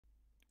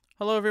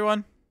Hello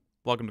everyone,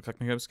 welcome to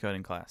Cukmekerb's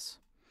coding class.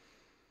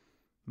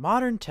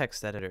 Modern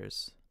text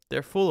editors,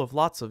 they're full of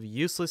lots of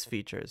useless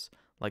features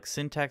like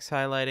syntax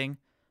highlighting,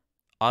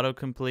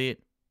 autocomplete,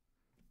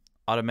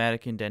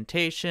 automatic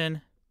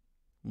indentation,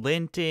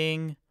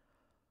 linting,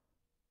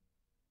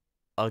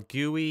 a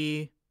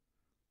GUI,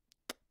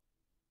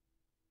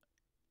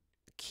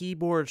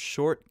 keyboard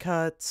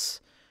shortcuts,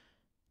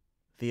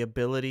 the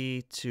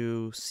ability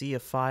to see a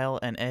file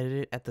and edit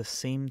it at the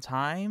same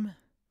time.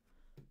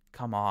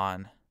 Come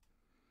on.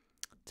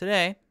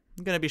 Today,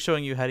 I'm going to be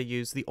showing you how to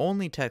use the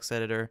only text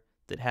editor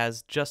that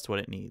has just what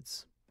it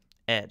needs,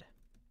 ed.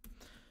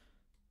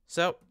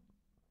 So,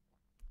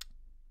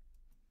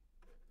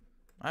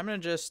 I'm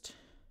going to just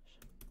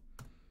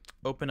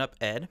open up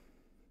ed,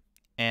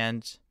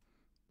 and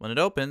when it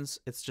opens,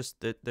 it's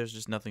just that there's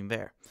just nothing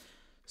there.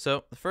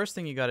 So, the first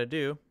thing you got to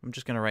do, I'm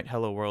just going to write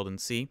hello world in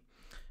C,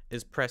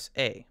 is press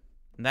A.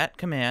 And that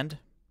command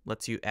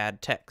lets you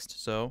add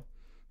text. So,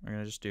 we're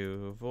going to just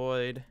do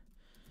void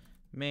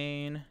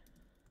main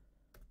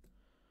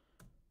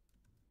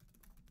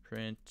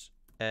print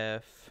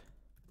f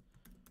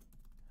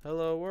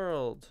hello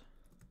world.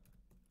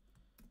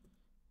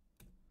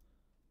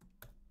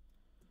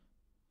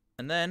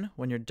 And then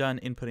when you're done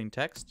inputting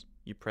text,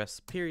 you press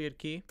the period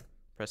key,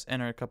 press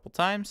enter a couple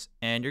times,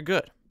 and you're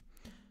good.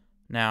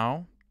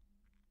 Now,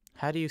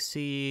 how do you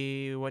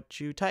see what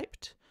you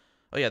typed?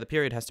 Oh yeah, the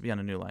period has to be on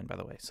a new line, by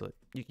the way, so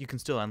you can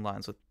still end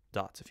lines with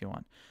dots if you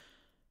want.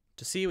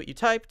 To see what you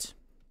typed,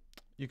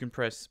 you can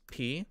press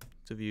P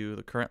to view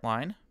the current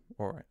line,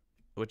 or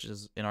which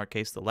is in our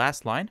case the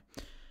last line.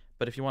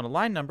 But if you want a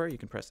line number, you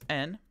can press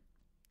N.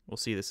 We'll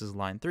see this is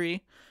line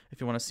 3.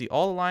 If you want to see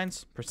all the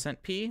lines,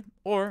 %P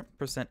or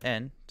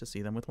 %N to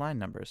see them with line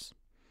numbers.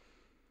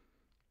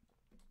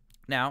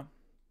 Now,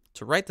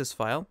 to write this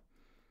file,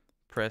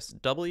 press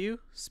W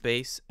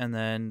space and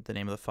then the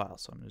name of the file.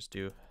 So I'm going to just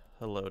do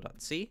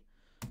hello.c,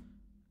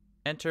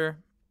 enter,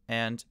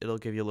 and it'll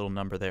give you a little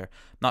number there.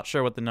 Not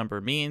sure what the number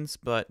means,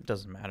 but it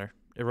doesn't matter.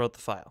 It wrote the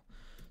file.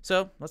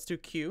 So let's do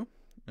Q,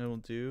 and we'll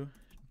do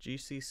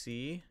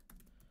gcc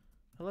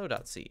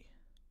hello.c.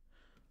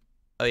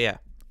 Oh yeah,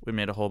 we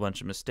made a whole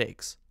bunch of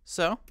mistakes.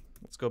 So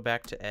let's go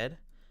back to ed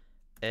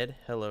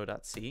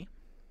hello.c.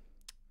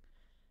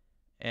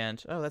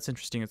 And, oh, that's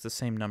interesting. It's the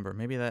same number.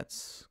 Maybe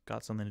that's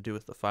got something to do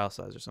with the file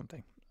size or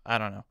something. I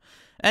don't know.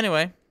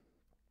 Anyway,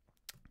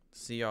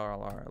 see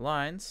all our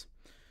lines.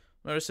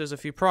 Notice there's a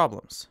few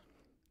problems.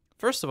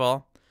 First of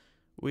all,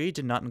 we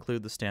did not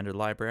include the standard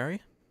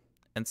library.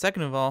 And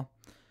second of all,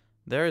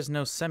 there is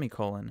no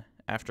semicolon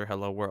after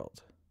hello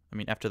world. I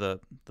mean, after the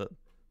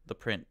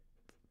print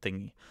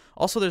thingy.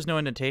 Also, there's no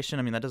indentation.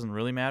 I mean, that doesn't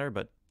really matter,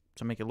 but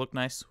to make it look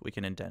nice, we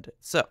can indent it.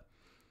 So,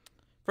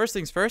 first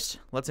things first,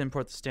 let's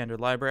import the standard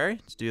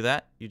library. To do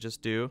that, you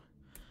just do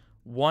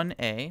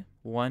 1A.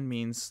 1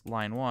 means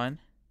line 1,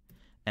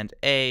 and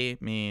A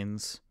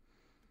means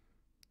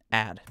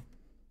add.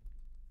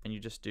 And you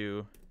just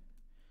do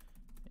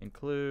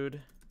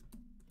include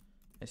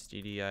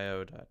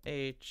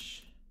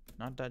stdio.h,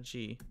 not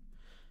 .g,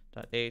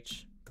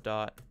 .h,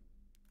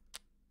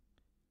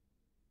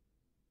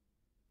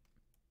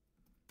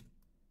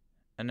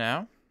 and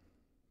now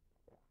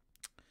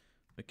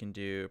we can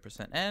do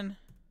 %n,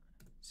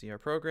 see our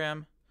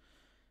program,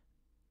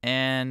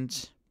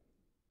 and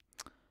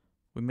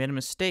we made a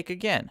mistake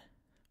again.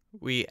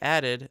 We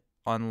added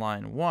on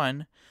line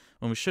 1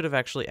 when we should have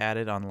actually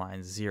added on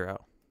line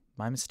 0.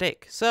 My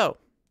mistake. So,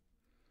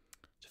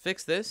 to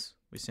fix this,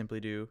 we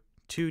simply do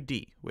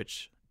 2D,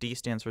 which D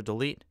stands for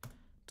delete,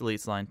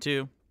 deletes line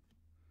 2.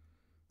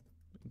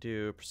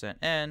 Do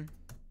 %n.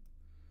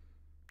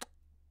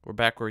 We're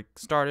back where we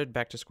started,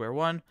 back to square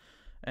one,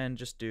 and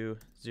just do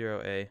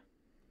 0A.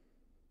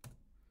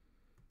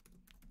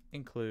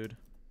 Include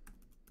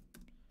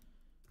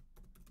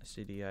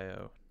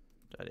stdio.h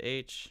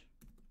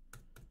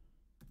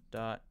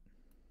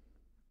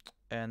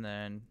and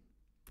then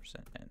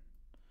 %n.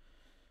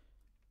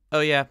 Oh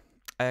yeah,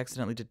 I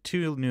accidentally did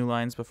 2 new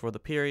lines before the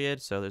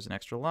period, so there's an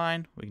extra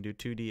line. We can do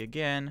 2D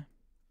again.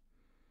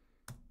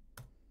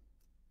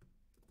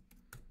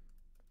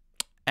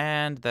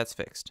 And that's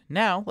fixed.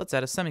 Now, let's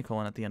add a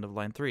semicolon at the end of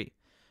line 3.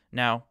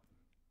 Now,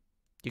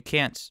 you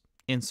can't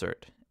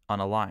insert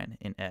on a line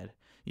in ed.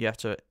 You have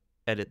to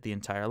edit the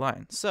entire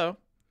line. So,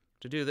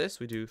 to do this,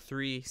 we do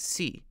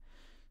 3C.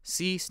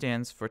 C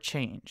stands for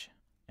change,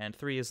 and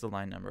 3 is the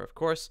line number. Of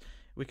course,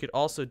 we could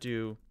also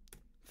do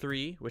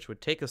 3, which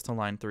would take us to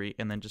line 3,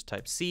 and then just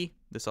type C.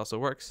 This also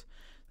works.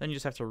 Then you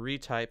just have to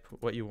retype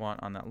what you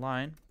want on that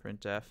line.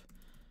 Printf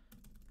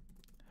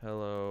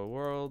hello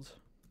world,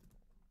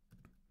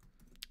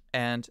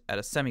 and add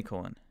a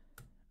semicolon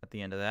at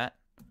the end of that.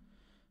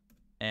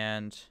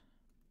 And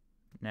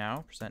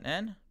now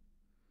 %n.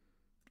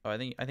 Oh, I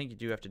think you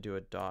do have to do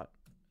a dot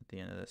at the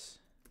end of this.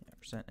 Yeah,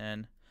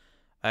 %n.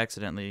 I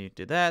accidentally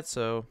did that,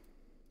 so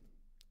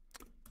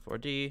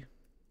 4D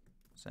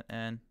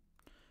 %n.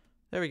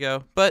 There we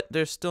go. But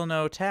there's still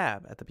no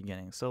tab at the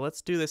beginning. So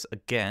let's do this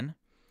again.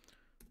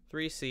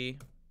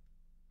 3C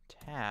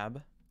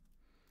tab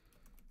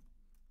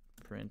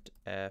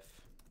printf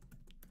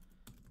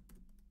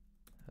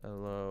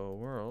hello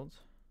world,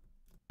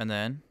 and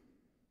then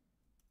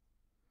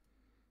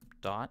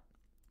dot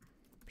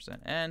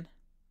 %n,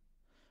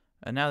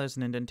 and now there's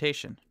an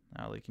indentation.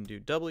 Now we can do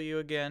W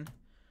again,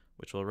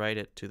 which will write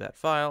it to that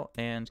file,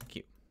 and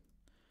Q.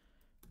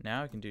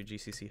 Now I can do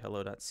gcc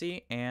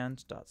hello.c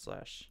and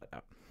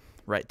 /out.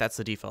 Right, that's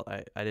the default.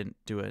 I didn't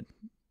do a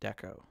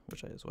deco,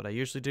 which is what I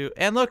usually do.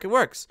 And look, it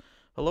works.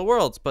 Hello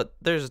worlds, but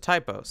there's a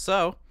typo.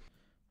 So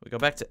we go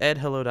back to ed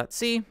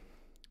hello.c.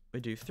 We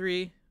do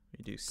 3.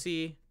 We do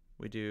C.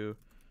 We do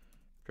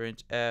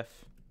printf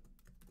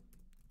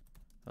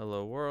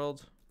hello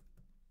world.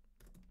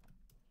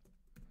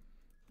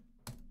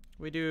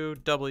 We do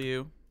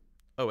W.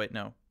 Oh, wait,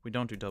 no. We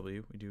don't do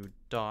W. We do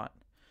dot.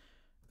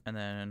 And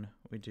then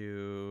we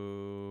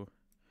do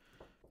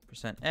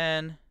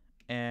 %n.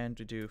 And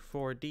we do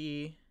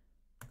 4D.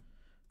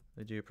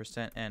 We do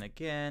 %n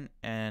again.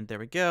 And there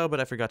we go. But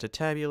I forgot to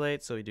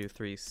tabulate. So we do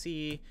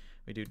 3C.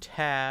 We do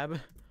tab.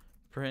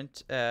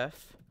 Printf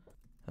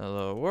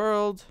hello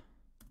world.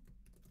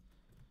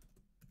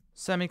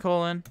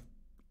 Semicolon.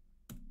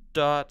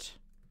 Dot.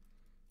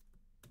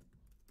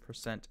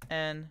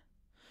 %n.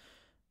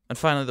 And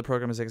finally, the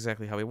program is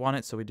exactly how we want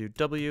it. So we do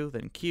W,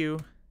 then Q.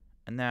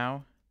 And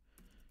now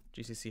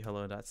gcc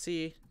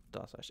hello.c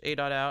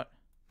 /a.out.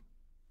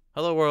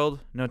 Hello world,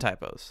 no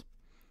typos.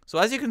 So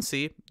as you can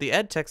see, the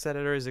Ed text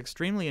editor is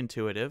extremely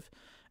intuitive,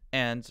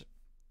 and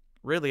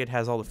really it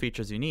has all the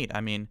features you need.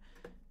 I mean,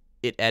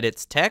 it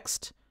edits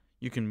text.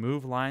 You can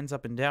move lines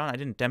up and down. I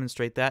didn't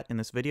demonstrate that in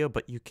this video,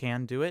 but you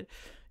can do it.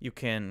 You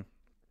can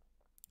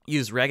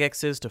use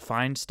regexes to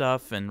find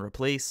stuff and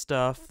replace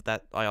stuff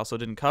that I also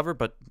didn't cover,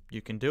 but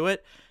you can do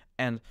it.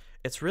 And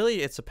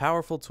it's a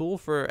powerful tool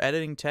for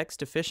editing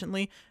text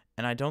efficiently,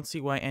 and I don't see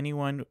why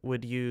anyone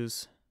would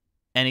use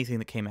anything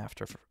that came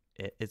after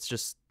it.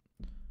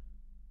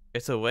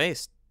 It's a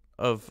waste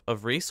of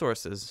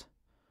resources.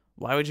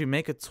 Why would you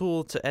make a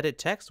tool to edit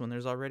text when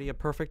there's already a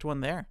perfect one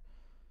there?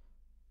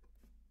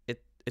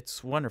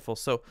 It's wonderful.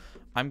 So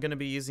I'm going to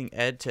be using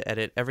Ed to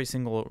edit every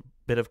single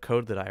bit of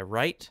code that I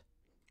write,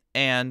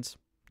 and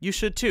you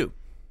should too.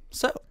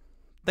 So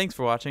thanks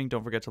for watching.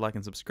 Don't forget to like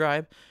and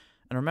subscribe.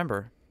 And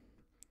remember,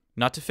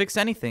 not to fix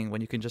anything when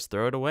you can just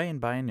throw it away and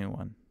buy a new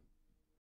one.